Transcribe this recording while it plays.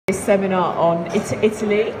seminar on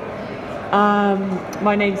Italy.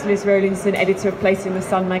 My name's Liz Rowlinson, editor of Place in the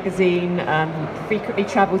Sun magazine. Frequently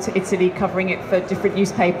travel to Italy, covering it for different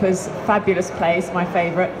newspapers. Fabulous place, my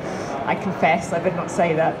favourite. I confess, I better not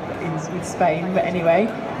say that with Spain, but anyway.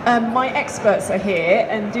 My experts are here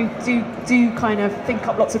and do kind of think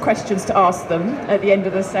up lots of questions to ask them at the end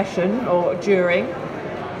of the session or during.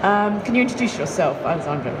 Can you introduce yourself,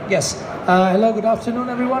 Alessandro? Yes. Hello, good afternoon,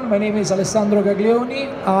 everyone. My name is Alessandro Gaglioni.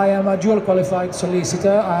 I am a dual qualified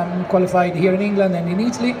solicitor. I'm qualified here in England and in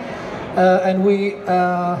Italy. And we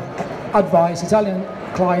advise Italian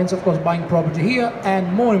clients, of course, buying property here,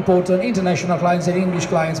 and more important, international clients and English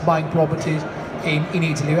clients buying properties in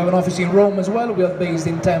Italy. We have an office in Rome as well. We are based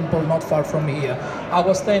in Temple, not far from here.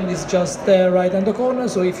 Our stand is just there right in the corner,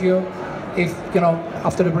 so if you know,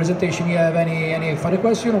 after the presentation you have any further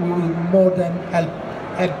question, we will be more than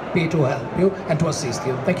happy to help you and to assist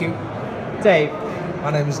you. Thank you. Dave.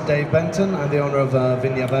 My name is Dave Benton. I'm the owner of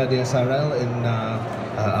Vigna Verde SRL in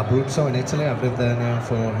Abruzzo in Italy. I've lived there now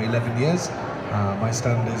for 11 years. My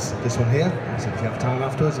stand is this one here, so if you have time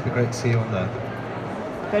afterwards, it'd be great to see you on there.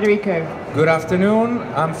 Federico. Good afternoon.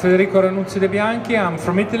 I'm Federico Ranuzzi de Bianchi. I'm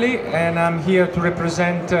from Italy, and I'm here to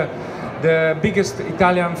represent the biggest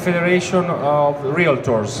Italian federation of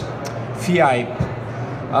realtors, Fiaip.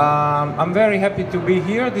 I'm very happy to be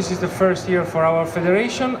here. This is the first year for our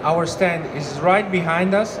federation. Our stand is right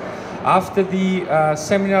behind us. After the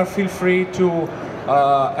seminar, feel free to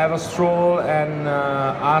have a stroll and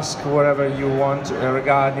ask whatever you want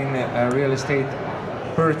regarding real estate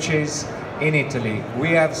purchase in Italy. We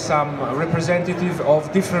have some representatives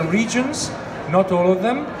of different regions, not all of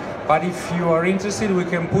them, but if you are interested, we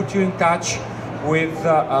can put you in touch with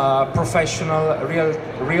professional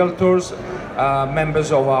realtors,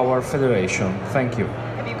 members of our federation. Thank you.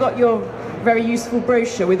 Have you got your very useful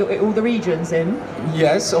brochure with all the regions in?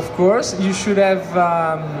 Yes, of course. You should have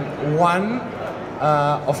one.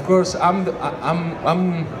 Of course, I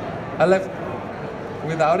left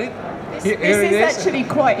without it. This is actually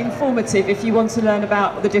quite informative if you want to learn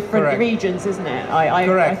about the different regions, isn't it?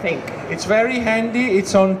 I think. It's very handy.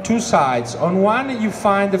 It's on two sides. On one, you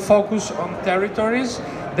find the focus on territories.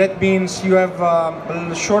 That means you have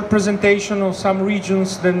a short presentation of some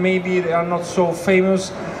regions that maybe they are not so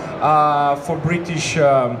famous for British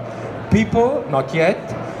people, not yet.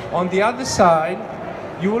 On the other side,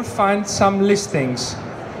 you will find some listings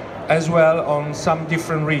as well on some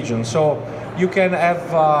different regions. So you can have,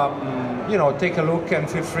 you know, take a look and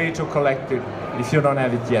feel free to collect it if you don't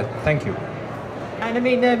have it yet. Thank you. And I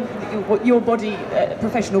mean, your body,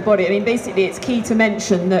 professional body, I mean, basically it's key to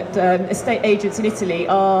mention that estate agents in Italy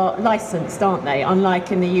are licensed, aren't they?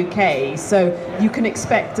 Unlike in the UK. So you can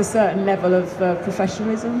expect a certain level of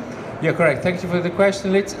professionalism. Yeah, correct. Thank you for the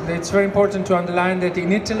question. It's very important to underline that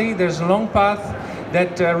in Italy there's a long path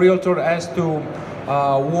that a realtor has to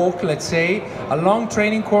walk, let's say, a long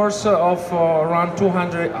training course of around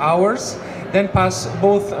 200 hours, then pass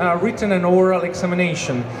both written and oral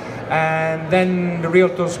examination. And then the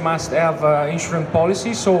realtors must have insurance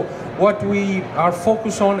policy. So what we are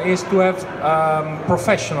focused on is to have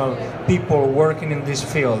professional people working in this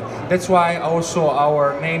field. That's why also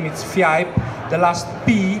our name is Fiaip. The last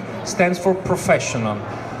P stands for professional.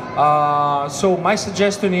 So my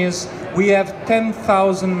suggestion is we have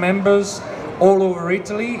 10,000 members all over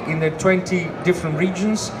Italy in the 20 different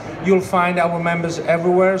regions. You'll find our members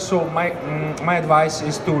everywhere. So my advice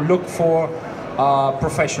is to look for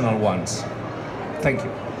professional ones. Thank you.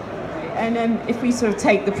 And if we sort of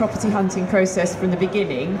take the property hunting process from the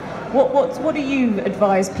beginning, what do you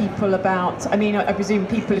advise people about? I mean, I presume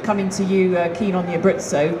people are coming to you keen on the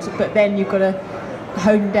Abruzzo, but then you've got to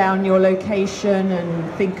hone down your location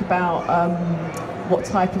and think about what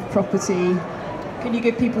type of property. Can you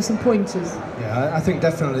give people some pointers? Yeah, I think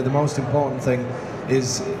definitely the most important thing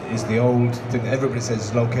is the old thing. Everybody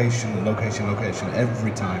says location, location, location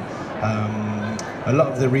every time. A lot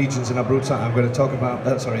of the regions in Abruzzo, I'm going to talk about,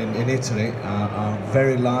 in Italy, are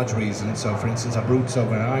very large regions. So for instance, Abruzzo,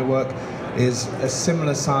 where I work, is a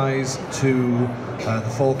similar size to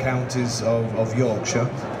the 4 counties of Yorkshire.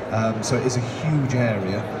 So it is a huge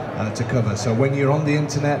area to cover. So when you're on the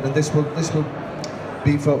internet, and this will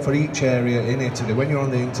be for each area in Italy, when you're on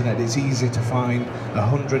the internet, it's easy to find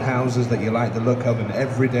 100 houses that you like the look of, and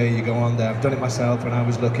every day you go on there. I've done it myself when I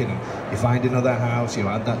was looking, and you find another house, you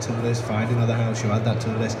add that to the list, find another house, you add that to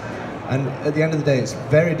the list. And at the end of the day, it's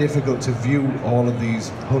very difficult to view all of these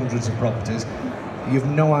hundreds of properties. you've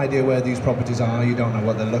no idea where these properties are, you don't know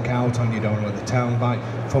what they look out on, you don't know what the town's like.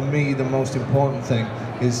 For me, the most important thing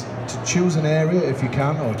is to choose an area if you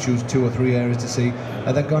can, or choose 2 or 3 areas to see,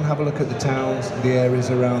 and then go and have a look at the towns, the areas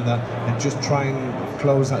around that, and just try and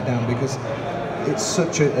close that down, because it's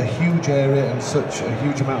such a huge area and such a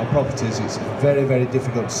huge amount of properties. It's very, very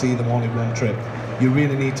difficult to see them all in one trip. You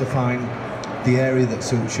really need to find the area that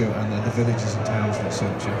suits you and the villages and towns that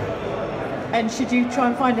suit you. And should you try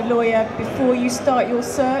and find a lawyer before you start your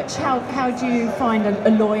search? How do you find a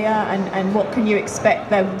lawyer, and what can you expect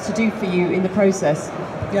them to do for you in the process?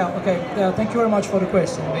 Yeah, okay. Thank you very much for the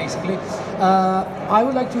question, basically. I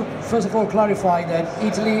would like to, first of all, clarify that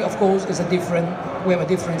Italy, of course, we have a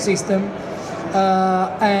different system,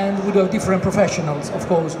 and we do have different professionals, of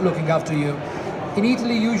course, looking after you. In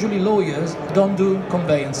Italy, usually lawyers don't do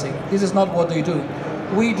conveyancing. This is not what they do.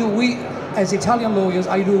 As Italian lawyers,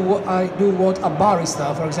 I do what a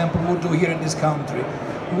barrister, for example, would do here in this country.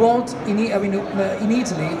 In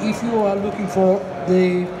Italy, if you are looking for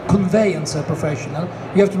the conveyancer professional,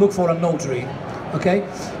 you have to look for a notary. Okay,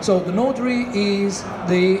 so the notary is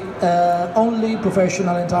the only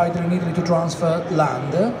professional entitled in Italy to transfer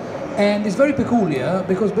land. And it's very peculiar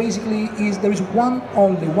because basically there is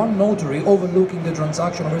only one notary overlooking the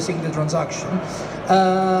transaction, overseeing the transaction,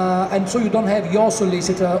 and so you don't have your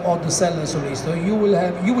solicitor or the seller solicitor. You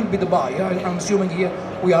will be the buyer. I'm assuming here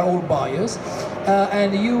we are all buyers,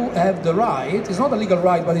 and you have the right. It's not a legal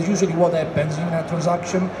right, but it's usually what happens in a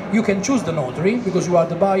transaction. You can choose the notary because you are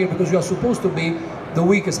the buyer, because you are supposed to be the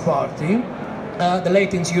weakest party. The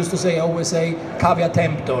Latins used to say, always say, caveat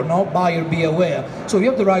emptor, no? Buyer be aware. So you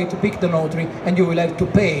have the right to pick the notary, and you will have to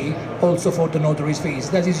pay also for the notary's fees.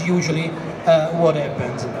 That is usually what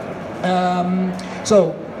happens.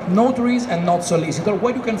 So notaries and not solicitor,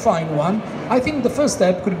 where you can find one, I think the first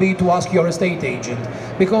step could be to ask your estate agent,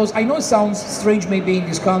 because I know it sounds strange maybe in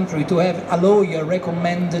this country to have a lawyer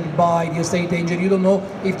recommended by the estate agent. You don't know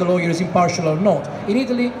if the lawyer is impartial or not. In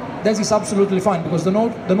Italy, that is absolutely fine, because the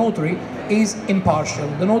notary is impartial.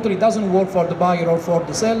 The notary doesn't work for the buyer or for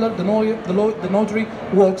the seller. The notary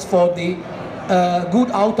works for the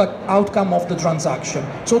good outcome of the transaction.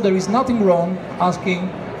 So there is nothing wrong asking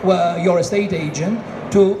your estate agent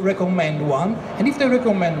to recommend one, and if they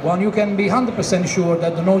recommend one, you can be 100% sure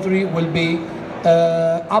that the notary will be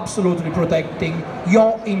absolutely protecting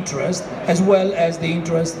your interest as well as the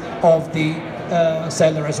interest of the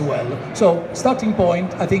seller as well. So starting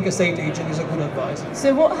point, I think estate agent is a good advice.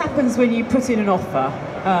 So what happens when you put in an offer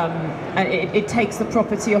and it takes the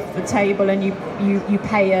property off the table and you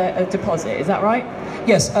pay a deposit, is that right?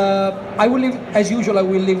 Yes, I will leave, as usual, I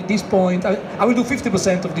will leave this point, I will do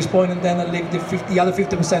 50% of this point, and then I'll leave the other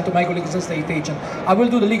 50% to my colleague's estate agent. I will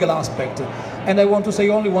do the legal aspect, and I want to say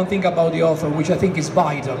only one thing about the offer, which I think is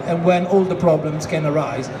vital, and when all the problems can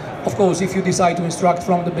arise. Of course, if you decide to instruct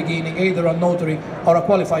from the beginning either a notary or a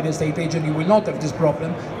qualified estate agent, you will not have this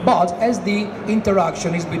problem, but as the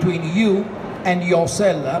interaction is between you and your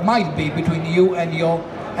seller, might be between you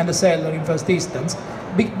and the seller in first instance,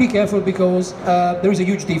 be careful, because there is a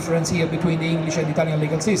huge difference here between the English and Italian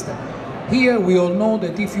legal system. Here we all know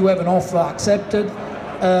that if you have an offer accepted,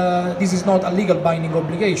 this is not a legal binding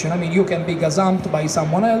obligation. I mean, you can be gazumped by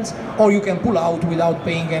someone else, or you can pull out without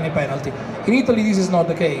paying any penalty. In Italy, this is not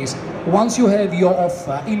the case. Once you have your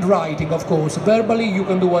offer in writing, of course, verbally you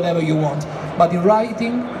can do whatever you want, but in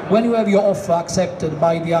writing, when you have your offer accepted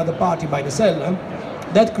by the other party, by the seller,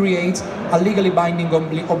 that creates a legally binding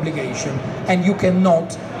obligation, and you cannot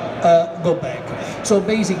go back. So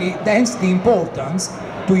basically, hence the importance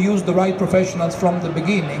to use the right professionals from the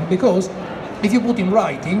beginning, because if you put in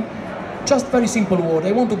writing, just very simple word,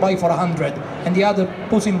 I want to buy for 100, and the other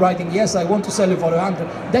puts in writing, yes, I want to sell it for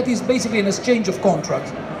 100, that is basically an exchange of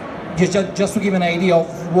contracts. Just to give an idea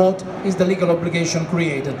of what is the legal obligation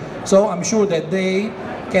created. So I'm sure that they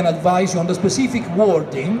can advise you on the specific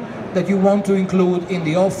wording that you want to include in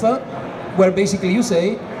the offer, where basically you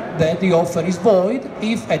say that the offer is void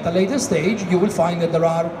if at a later stage you will find that there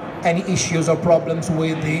are any issues or problems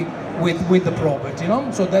with the property, you know?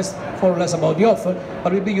 So that's more or less about the offer,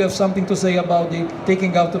 but maybe you have something to say about the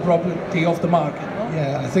taking out the property off the market. No?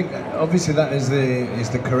 Yeah, I think obviously that is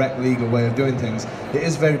the correct legal way of doing things. It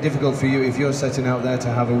is very difficult for you if you're setting out there to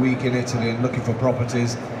have a week in Italy and looking for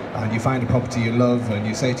properties, and you find a property you love and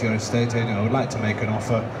you say to your estate agent, I would like to make an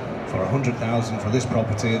offer for 100,000 for this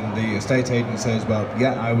property, and the estate agent says, well,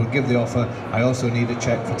 yeah, I will give the offer, I also need a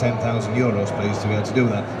cheque for 10,000 euros please to be able to do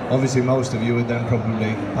that. Obviously most of you would then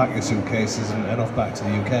probably pack your suitcases and head off back to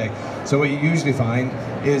the UK. So what you usually find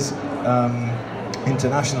is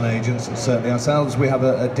international agents, and certainly ourselves, we have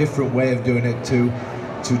a different way of doing it to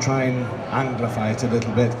to try and anglify it a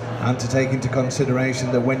little bit, and to take into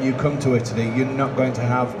consideration that when you come to Italy, you're not going to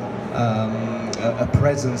have a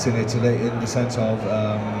presence in Italy in the sense of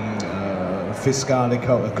fiscale,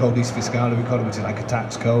 codice fiscale, we call it, which is like a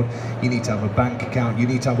tax code. You need to have a bank account, you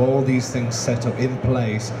need to have all these things set up in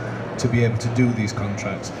place to be able to do these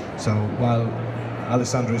contracts. So while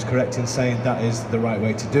Alessandro is correct in saying that is the right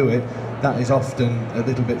way to do it, that is often a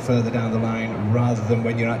little bit further down the line, rather than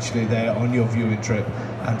when you're actually there on your viewing trip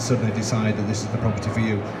and suddenly decide that this is the property for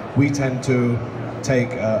you. We tend to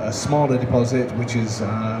take a smaller deposit, which is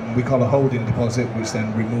we call a holding deposit, which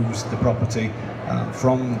then removes the property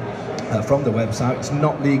from the website. It's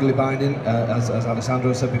not legally binding, as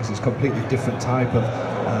Alessandro said, because it's a completely different type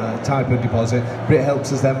of deposit, but it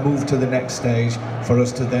helps us then move to the next stage for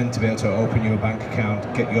us to then be able to open your bank account,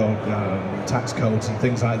 get your tax codes and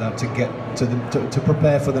things like that, to get to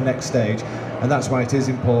prepare for the next stage. And that's why it is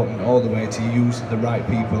important all the way to use the right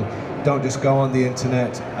people. Don't just go on the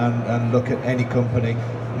internet and look at any company.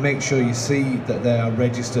 Make sure you see that they are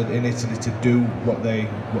registered in Italy to do what they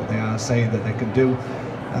are saying that they can do.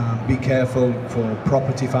 Be careful for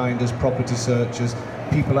property finders, property searchers,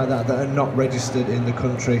 people like that are not registered in the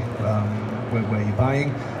country where you're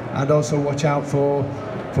buying. And also watch out for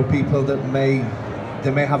people that may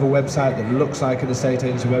have a website that looks like an estate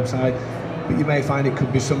agency website, but you may find it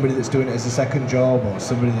could be somebody that's doing it as a second job, or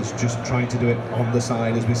somebody that's just trying to do it on the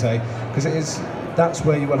side, as we say, because that's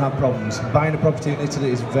where you will have problems. Buying a property in Italy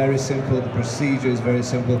is very simple, the procedure is very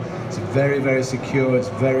simple, it's very, very secure, it's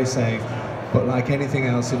very safe. But like anything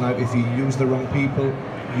else in life, if you use the wrong people,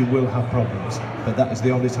 you will have problems. But that is the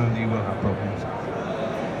only time that you will have problems.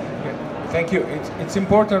 Thank you. It's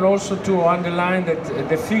important also to underline that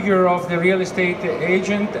the figure of the real estate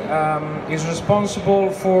agent is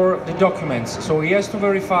responsible for the documents. So he has to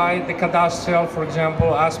verify the cadastral, for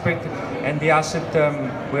example, aspect, and the asset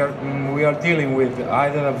we are dealing with,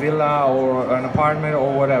 either a villa or an apartment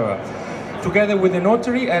or whatever. Together with the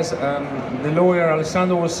notary, as the lawyer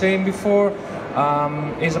Alessandro was saying before,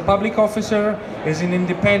 is a public officer, is an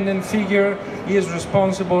independent figure. He is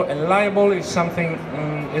responsible and liable if something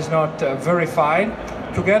is not verified,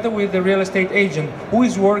 together with the real estate agent, who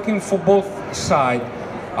is working for both sides,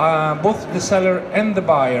 both the seller and the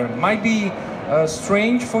buyer. Might be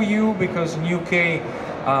strange for you, because in UK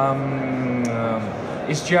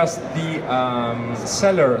it's just the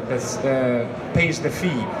seller that pays the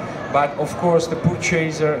fee. But of course the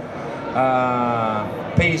purchaser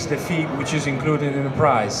pays the fee, which is included in the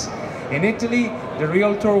price. In Italy, the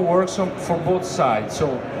realtor works for both sides, so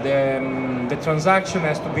the transaction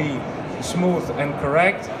has to be smooth and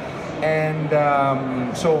correct, and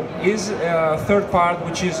so is a third part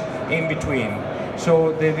which is in between.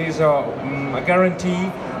 So there is a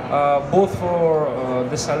guarantee both for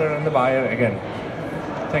the seller and the buyer again.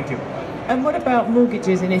 Thank you. And what about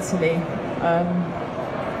mortgages in Italy?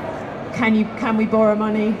 Can we borrow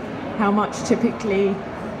money? How much typically?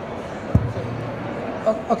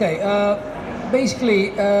 Okay,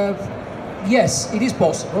 basically, yes, it is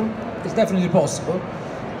possible. It's definitely possible.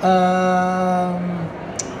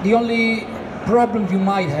 The only problem you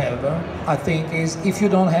might have, I think, is if you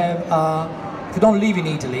don't live in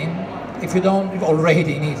Italy, if you don't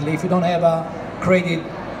already in Italy, if you don't have a credit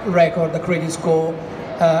record, a credit score,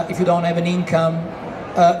 if you don't have an income,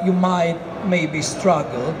 you might maybe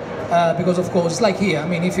struggle. Because of course, it's like here. I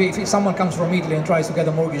mean, if someone comes from Italy and tries to get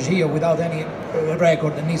a mortgage here without any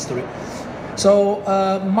record and history. So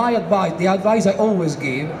my advice, the advice I always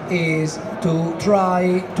give, is to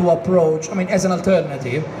try to approach, I mean, as an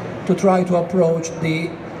alternative, to try to approach the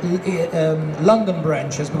London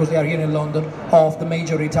branches, because they are here in London, of the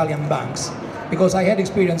major Italian banks. Because I had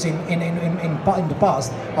experience in the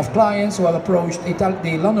past of clients who have approached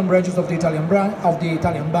the London branches of the Italian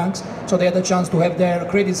banks, so they had a chance to have their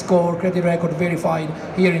credit score, credit record verified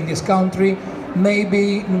here in this country.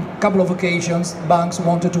 Maybe on a couple of occasions, banks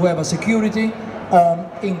wanted to have a security on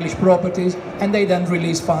English properties, and they then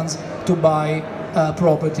release funds to buy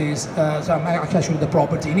properties, actually the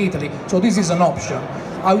property in Italy. So this is an option.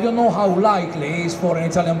 I don't know how likely it is for an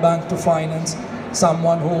Italian bank to finance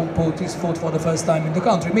someone who put his foot for the first time in the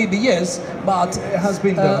country. Maybe yes, but it has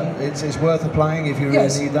been done. It's worth applying if you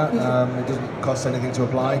really need that. It doesn't cost anything to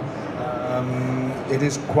apply. It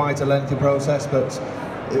is quite a lengthy process, but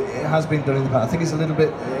it has been done in the past. I think it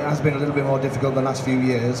has been a little bit more difficult the last few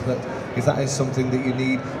years, but if that is something that you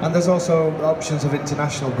need, and there's also options of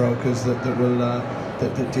international brokers that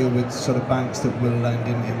deal with sort of banks that will lend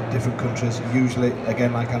in different countries, usually,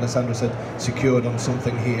 again, like Alessandro said, secured on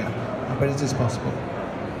something here. But it is possible.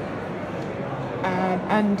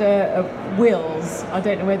 and wills. I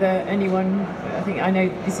don't know whether anyone, I know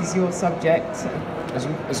this is your subject.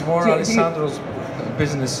 It's more Alessandro's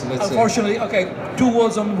business, let's say. Unfortunately, okay, 2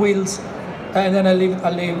 words on wills, and then I leave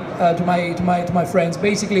to my friends.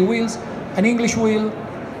 Basically, wills, an English will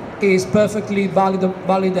is perfectly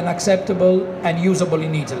valid and acceptable and usable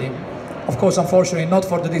in Italy. Of course, unfortunately, not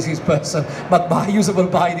for the deceased person, but usable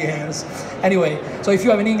by the heirs. Anyway, so if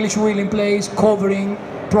you have an English will in place covering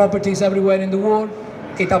properties everywhere in the world,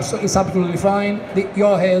 it's absolutely fine.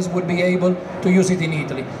 Your heirs would be able to use it in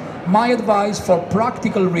Italy. My advice, for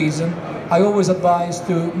practical reason, I always advise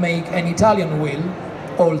to make an Italian will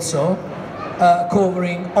also,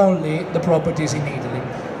 covering only the properties in Italy.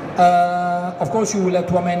 Of course, you will have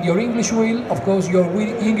to amend your English will. Of course, your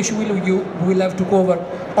English will, you will have to cover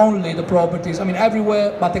only the properties,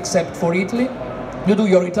 everywhere but except for Italy. You do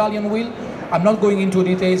your Italian will. I'm not going into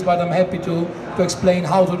details, but I'm happy to explain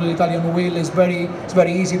how to do the Italian will. It's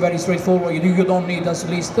very easy, very straightforward. You don't need a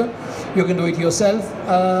solicitor. You can do it yourself.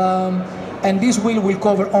 And this will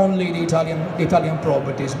cover only the Italian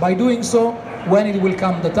properties. By doing so, when it will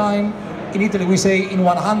come the time, in Italy we say in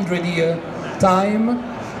 100-year time,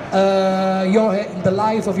 the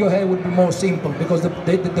life of your heir would be more simple, because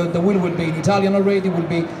the will be in Italian already, will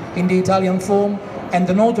be in the Italian form, and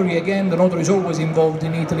the notary, again, the notary is always involved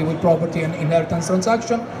in Italy with property and inheritance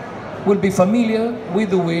transaction, will be familiar with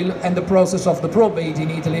the will, and the process of the probate in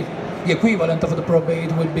Italy, the equivalent of the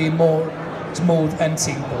probate, will be more smooth and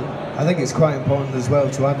simple. I think it's quite important as well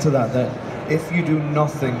to add to that if you do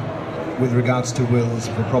nothing with regards to wills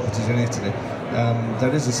for properties in Italy,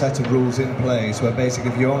 there is a set of rules in place where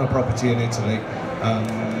basically if you own a property in Italy,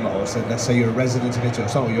 or let's say you're a resident in Italy,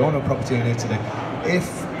 so you own a property in Italy,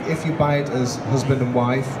 if you buy it as husband and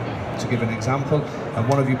wife, to give an example, and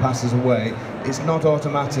one of you passes away, it's not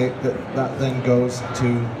automatic that then goes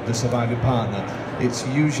to the surviving partner. It's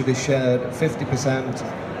usually shared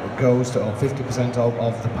 50% goes to, or 50%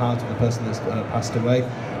 of the part of the person that's passed away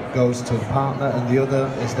goes to the partner, and the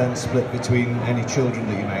other is then split between any children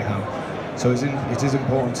that you may have. So it is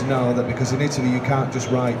important to know that, because in Italy you can't just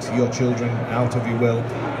write your children out of your will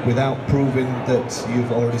without proving that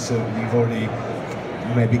you've already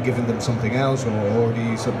maybe given them something else, or already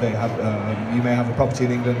you may have a property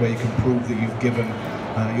in England where you can prove that you've given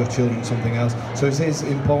your children something else. So it is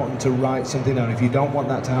important to write something down if you don't want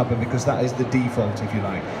that to happen, because that is the default, if you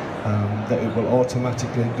like, that it will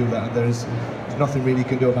automatically do that, and there's nothing really you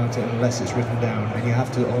can do about it unless it's written down. And you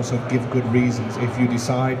have to also give good reasons. If you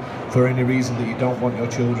decide for any reason that you don't want your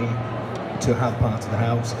children to have part of the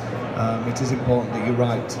house, it is important that you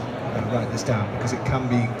write this down, because it can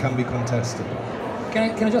be contested.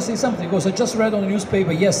 Can I just say something? Because I just read on the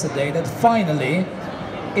newspaper yesterday that finally,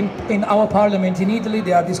 in our parliament in Italy,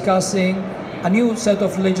 they are discussing a new set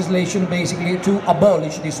of legislation basically to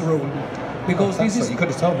abolish this rule. Because you could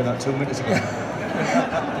have told me that 2 minutes ago.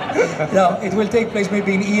 No, it will take place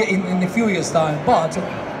maybe in a few years' time, but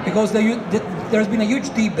because there's been a huge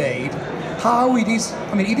debate how it is,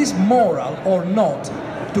 it is moral or not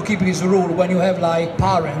to keep this rule when you have like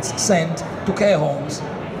parents sent to care homes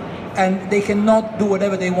and they cannot do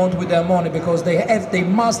whatever they want with their money, because they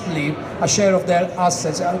must leave a share of their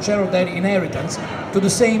assets, a share of their inheritance to the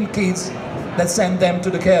same kids that send them to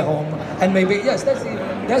the care home. And maybe, yes,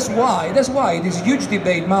 that's why this huge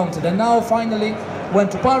debate mounted, and now finally went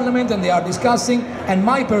to Parliament and they are discussing. And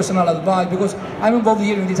my personal advice, because I'm involved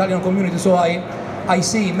here in the Italian community, so I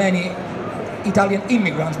see many Italian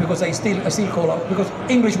immigrants, because I still call out, because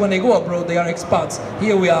English, when they go abroad, they are expats.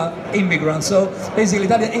 Here we are immigrants, so basically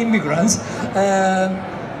Italian immigrants,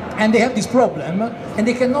 and they have this problem, and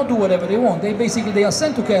they cannot do whatever they want. They are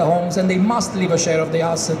sent to care homes, and they must leave a share of the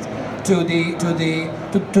asset to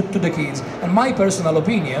the kids. And my personal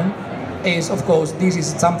opinion is, of course, this is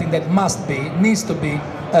something that needs to be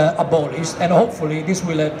abolished, and hopefully this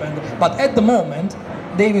will happen. But at the moment,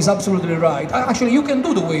 Dave is absolutely right. Actually, you can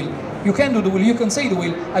do the will. You can do the will. You can say the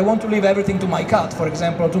will. I want to leave everything to my cat, for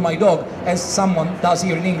example, or to my dog, as someone does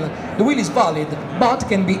here in England. The will is valid, but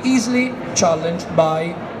can be easily challenged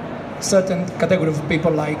by certain category of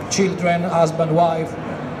people, like children, husband, wife.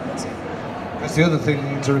 That's the other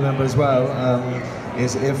thing to remember as well,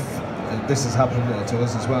 is if this has happened to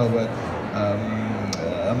us as well, where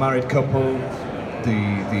a married couple,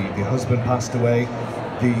 the husband passed away,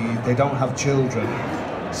 they don't have children,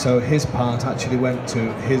 so his part actually went to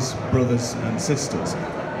his brothers and sisters.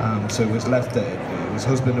 So it was left that it was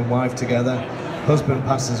husband and wife together. Husband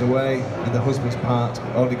passes away, and the husband's part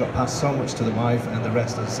only got passed so much to the wife, and the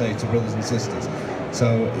rest, as I say, to brothers and sisters.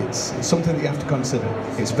 So it's something that you have to consider.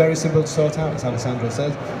 It's very simple to sort out, as Alessandro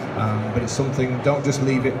said, but it's something, don't just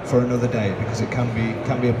leave it for another day, because it can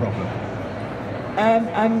be a problem.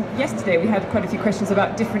 Yesterday we had quite a few questions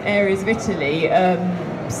about different areas of Italy.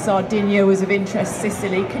 Sardinia was of interest,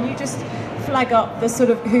 Sicily. Can you just flag up the sort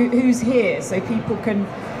of who's here so people can...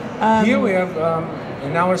 Here we have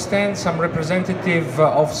in our stand some representative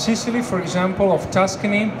of Sicily, for example, of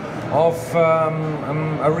Tuscany, of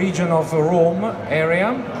a region of Rome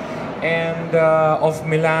area, and of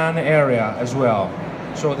Milan area as well.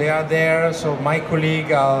 So they are there, so my colleague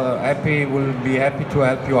will be happy to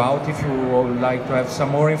help you out if you would like to have some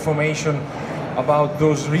more information about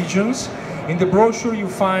those regions. In the brochure you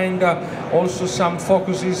find also some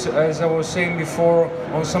focuses, as I was saying before,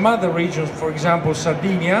 on some other regions, for example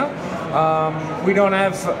Sardinia. We don't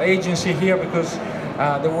have agency here because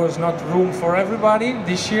there was not room for everybody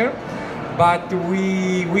this year, but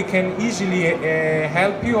we can easily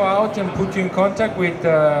help you out and put you in contact with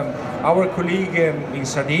our colleague in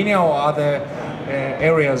Sardinia or other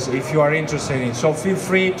areas if you are interested in. So feel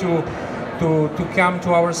free to come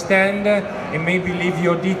to our stand and maybe leave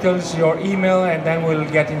your details, your email, and then we'll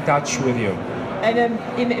get in touch with you. And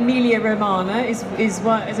in Emilia Romagna is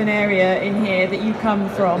an area in here that you come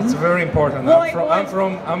from. It's very important. I'm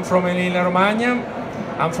from Emilia Romagna.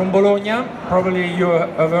 I'm from Bologna. Probably you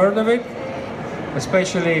have heard of it,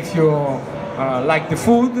 especially if you like the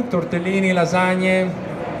food, tortellini, lasagne,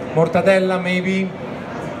 mortadella maybe.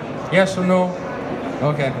 Yes or no?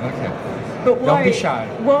 Okay. But why, don't be shy.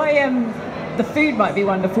 Why the food might be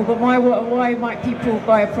wonderful, but why might people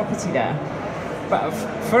buy a property there? But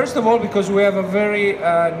first of all, because we have a very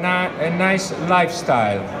nice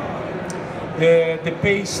lifestyle. The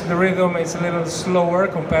pace, the rhythm is a little slower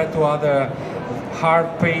compared to other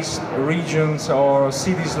hard-paced regions or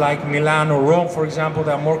cities like Milan or Rome, for example,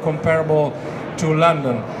 that are more comparable to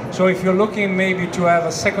London. So if you're looking maybe to have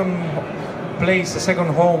a second place, a second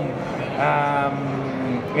home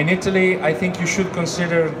in Italy, I think you should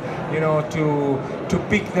consider, to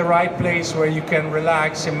pick the right place where you can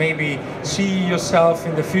relax and maybe see yourself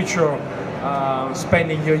in the future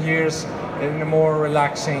spending your years in a more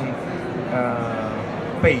relaxing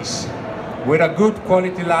pace with a good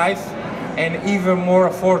quality life and even more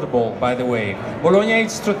affordable, by the way. Bologna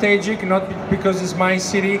is strategic, not because it's my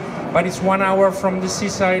city, but it's 1 hour from the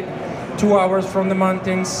seaside, 2 hours from the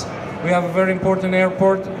mountains. We have a very important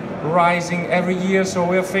airport rising every year, so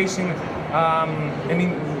we are facing an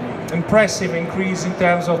impressive increase in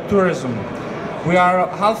terms of tourism. We are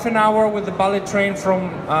half an hour with the bullet train from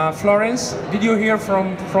Florence. Did you hear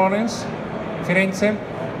from Florence? Firenze?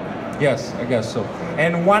 Yes, I guess so.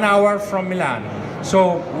 And 1 hour from Milan.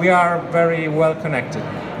 So we are very well connected.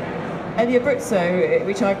 And the Abruzzo,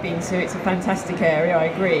 which I've been to, it's a fantastic area, I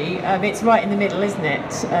agree. It's right in the middle, isn't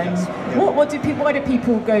it? Yes. Why do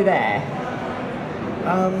people go there?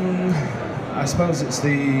 I suppose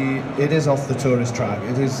it is off the tourist track.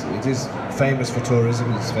 It is famous for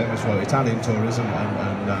tourism. It's famous for Italian tourism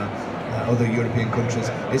and other European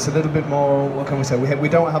countries. It's a little bit more. What can we say? We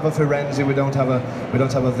don't have a Firenze. We don't have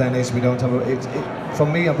a Venice. We don't have a. For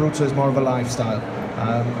me, Abruzzo is more of a lifestyle.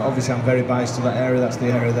 Obviously, I'm very biased to that area. That's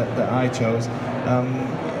the area that I chose.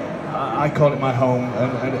 I call it my home,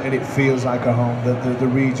 and it feels like a home. The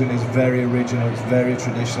region is very original. It's very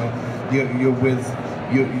traditional. You're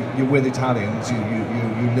with Italians.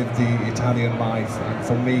 You live the Italian life. And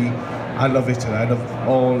for me, I love Italy. I love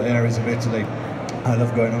all areas of Italy. I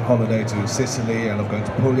love going on holiday to Sicily. I love going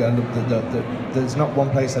to Puglia. I love there's not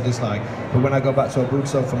one place I dislike. But when I go back to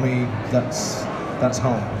Abruzzo, for me, that's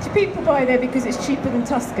home. Do people buy there because it's cheaper than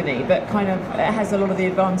Tuscany, but kind of it has a lot of the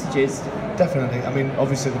advantages? Definitely. I mean,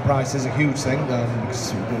 obviously the price is a huge thing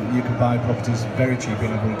because you can buy properties very cheap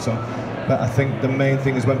in Abruzzo. But I think the main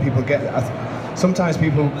thing is when people get. Sometimes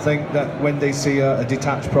people think that when they see a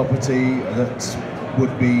detached property that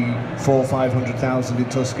would be 400,000 or 500,000 in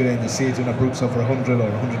Tuscany and they see it in Abruzzo for 100 or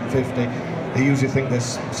 150, they usually think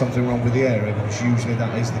there's something wrong with the area, because usually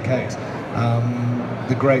that is the case.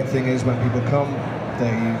 The great thing is when people come,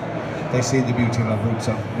 they see the beauty of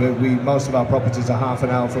Abruzzo. Most of our properties are half an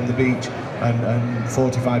hour from the beach and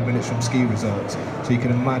 45 minutes from ski resorts. So you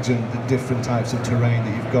can imagine the different types of terrain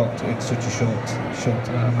that you've got in such a short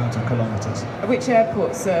amount of kilometres. Which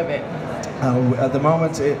airports serve it? At the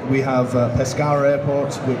moment we have Pescara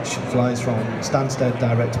Airport, which flies from Stansted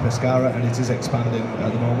direct to Pescara, and it is expanding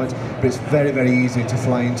at the moment. But it's very, very easy to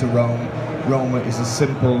fly into Rome Roma is a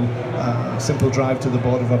simple drive to the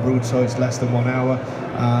border of Abruzzo. It's less than 1 hour,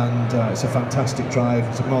 and it's a fantastic drive.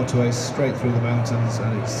 It's a motorway straight through the mountains,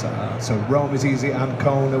 and it's so Rome is easy.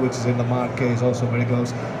 Ancona, which is in the Marche, is also very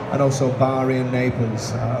close, and also Bari and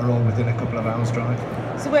Naples are all within a couple of hours drive.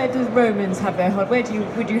 So where do Romans have their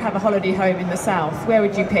would you have a holiday home in the south? Where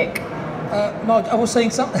would you pick? No, I was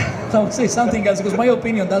saying something. I would say something else because my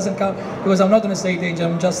opinion doesn't count because I'm not an estate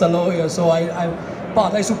agent. I'm just a lawyer. So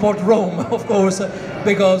but I support Rome, of course,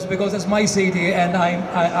 because it's my city, and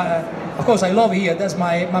of course I love here. That's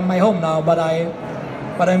my home now. But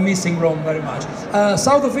I'm missing Rome very much.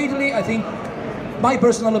 South of Italy, I think. My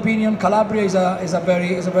personal opinion, Calabria is a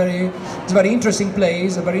very interesting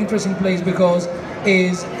place. A very interesting place because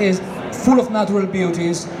is full of natural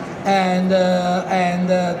beauties. And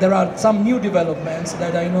there are some new developments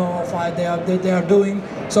that I know of they are doing.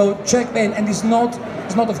 So check, and it's not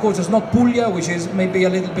of course it's not Puglia, which is maybe a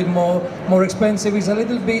little bit more expensive. It's a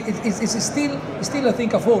little bit it's still I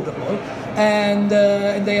think affordable, and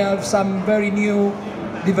they have some very new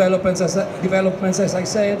developments as I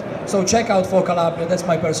said. So check out for Calabria. That's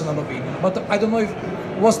my personal opinion. But I don't know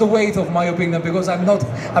what's the weight of my opinion because I'm not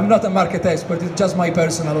a market expert. It's just my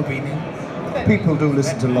personal opinion. People do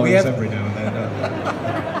listen to lawyers every now and then,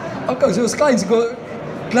 don't they? Of course, those clients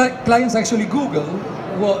actually Google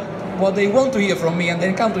what they want to hear from me, and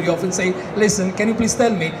then come to the office and say, listen, can you please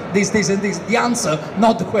tell me this, and this? The answer,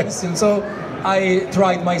 not the question. So I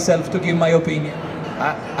tried myself to give my opinion.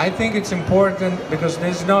 I think it's important because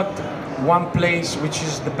there's not one place which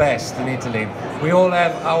is the best in Italy. We all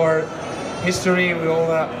have our history, we all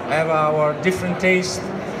have our different tastes,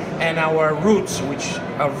 and our roots, which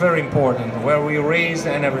are very important, where we raised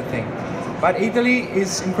and everything. But Italy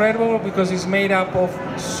is incredible because it's made up of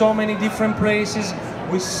so many different places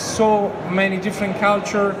with so many different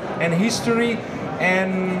culture and history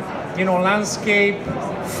and landscape,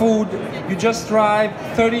 food. You just drive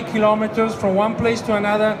 30 kilometers from one place to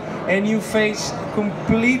another and you face a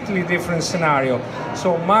completely different scenario.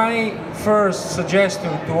 So my first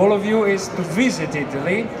suggestion to all of you is to visit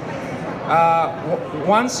Italy.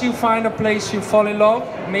 Once you find a place you fall in love,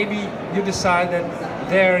 maybe you decide that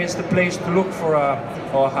there is the place to look for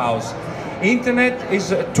a house. Internet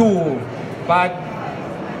is a tool, but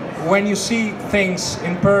when you see things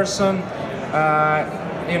in person,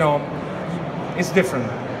 it's different.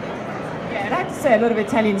 Yeah, and I have to say a lot of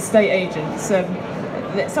Italian estate agents,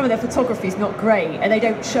 some of their photography is not great and they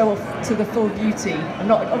don't show off to the full beauty.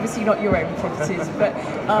 Obviously not your own properties, but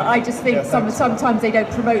I just think sometimes they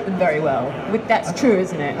don't promote them very well. That's true,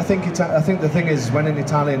 isn't it? I think the thing is, when an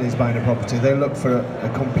Italian is buying a property, they look for a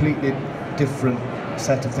completely different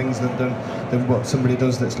set of things than what somebody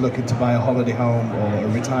does that's looking to buy a holiday home or a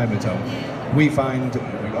retirement home. We find,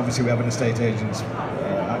 obviously we have an estate agent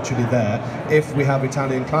actually there. If we have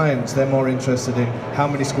Italian clients, they're more interested in how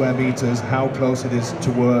many square meters, how close it is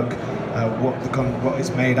to work, what it's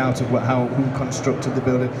made out of, who constructed the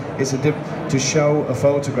building. It's to show a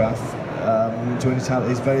photograph to an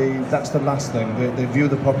Italian that's the last thing. They view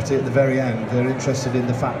the property at the very end. They're interested in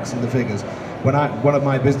the facts and the figures. One of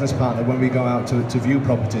my business partners, when we go out to view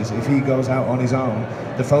properties, if he goes out on his own,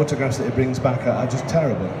 the photographs that he brings back are just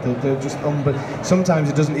terrible. They're just sometimes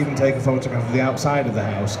he doesn't even take a photograph of the outside of the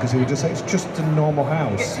house because he would just say it's just a normal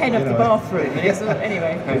house. It's 10 of the bathroom.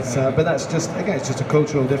 Anyway. But that's just it's just a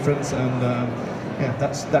cultural difference, and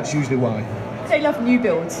that's usually why. They love new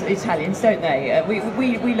builds, Italians, don't they?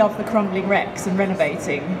 We love the crumbling wrecks and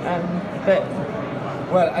renovating, but.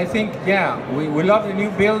 Well, I think, we love the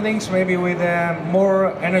new buildings, maybe with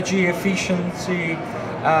more energy efficiency,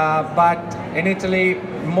 but in Italy,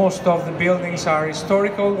 most of the buildings are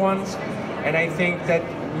historical ones, and I think that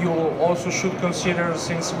you also should consider,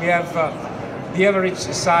 since we have the average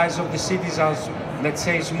size of the cities as, let's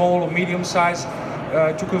say, small or medium size,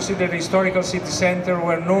 to consider the historical city center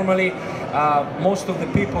where normally most of the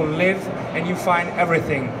people live, and you find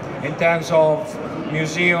everything in terms of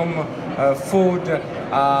museum, food,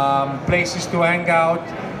 places to hang out.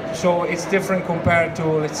 So it's different compared to,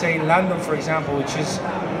 let's say, London, for example, which is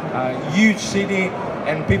a huge city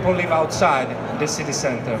and people live outside the city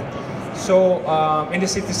center. So in the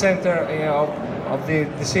city center of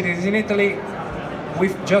the cities in Italy, we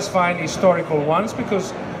just find historical ones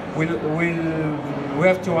because we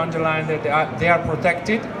have to underline that they are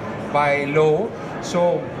protected by law.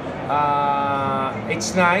 So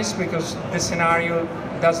it's nice because the scenario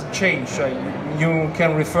doesn't change. You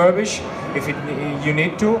can refurbish if you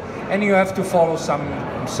need to, and you have to follow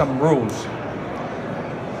some rules.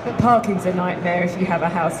 But parking's a nightmare if you have a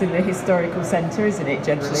house in the historical centre, isn't it,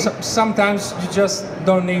 generally? Sometimes you just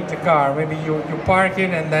don't need the car. Maybe you park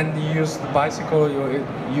in and then you use the bicycle,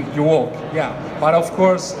 you walk. Yeah, but of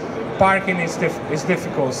course parking is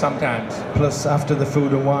difficult sometimes. Plus, after the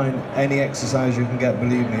food and wine, any exercise you can get,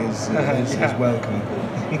 believe me, is welcome.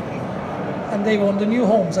 And Dave, on the new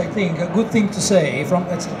homes, I think a good thing to say from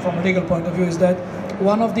a legal point of view is that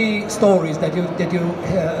one of the stories that you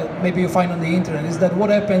maybe you find on the internet is that what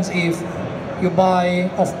happens if you buy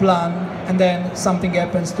off plan and then something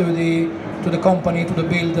happens to the company, to the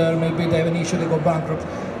builder, maybe they have an issue, they go bankrupt.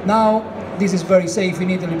 Now this is very safe in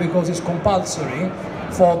Italy because it's compulsory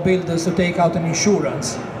for builders to take out an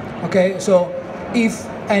insurance. Okay, so if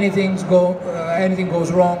anything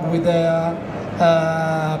goes wrong with the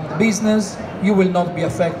business, you will not be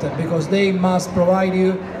affected because they must provide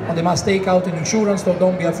you, or they must take out an insurance. So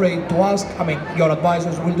don't be afraid to ask. I mean, your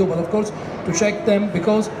advisors will do, but of course to check them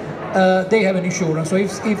because they have an insurance. So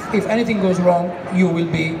if anything goes wrong, you will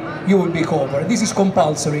be covered. This is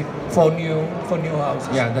compulsory for new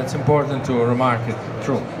houses. Yeah, that's important to remark it.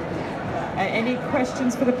 True. Any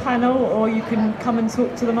questions for the panel, or you can come and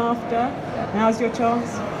talk to them after? Now's your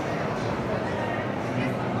chance.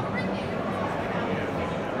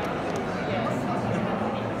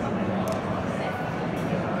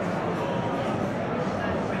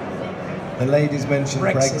 The ladies mentioned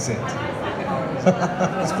Brexit.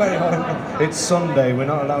 It's very hard. It's Sunday, we're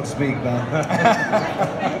not allowed to speak about that.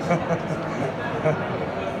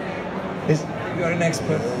 You're an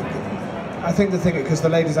expert. I think the thing, because the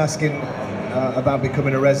lady's asking about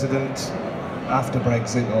becoming a resident after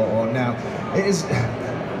Brexit or now, it is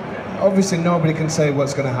obviously nobody can say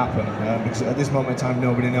what's going to happen because at this moment in time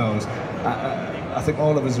nobody knows. I think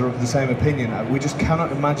all of us are of the same opinion. We just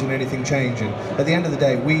cannot imagine anything changing. At the end of the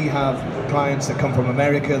day, we have clients that come from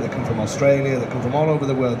America, that come from Australia, that come from all over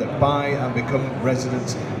the world that buy and become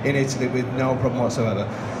residents in Italy with no problem whatsoever.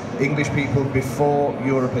 English people before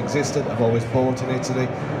Europe existed have always bought in Italy.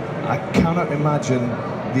 I cannot imagine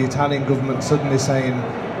the Italian government suddenly saying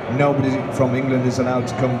nobody from England is allowed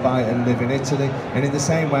to come buy and live in Italy. And in the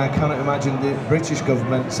same way, I cannot imagine the British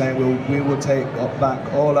government saying, well, we will take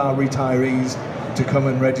back all our retirees to come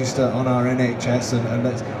and register on our NHS. And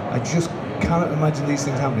I just cannot imagine these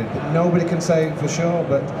things happening. But nobody can say for sure,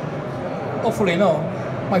 but... Hopefully no.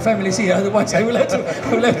 My family's here, otherwise I will have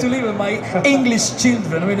to live with my English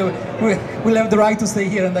children. I mean, we'll have the right to stay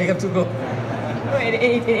here and I have to go.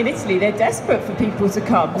 In Italy, they're desperate for people to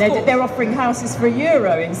come. They're offering houses for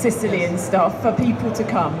 €1 in Sicily and stuff for people to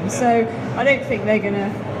come. Yeah. So I don't think they're going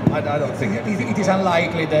to... I don't think it is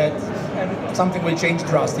unlikely that something will change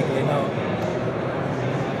drastically now.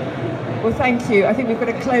 Well, thank you. I think we've got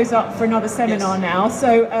to close up for another seminar now.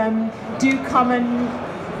 So do come and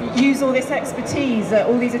use all this expertise.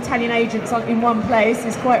 All these Italian agents in one place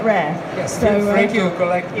is quite rare. Yes, so thank you.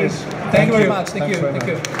 Collect this. Thank you very much. Thank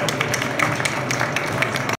you.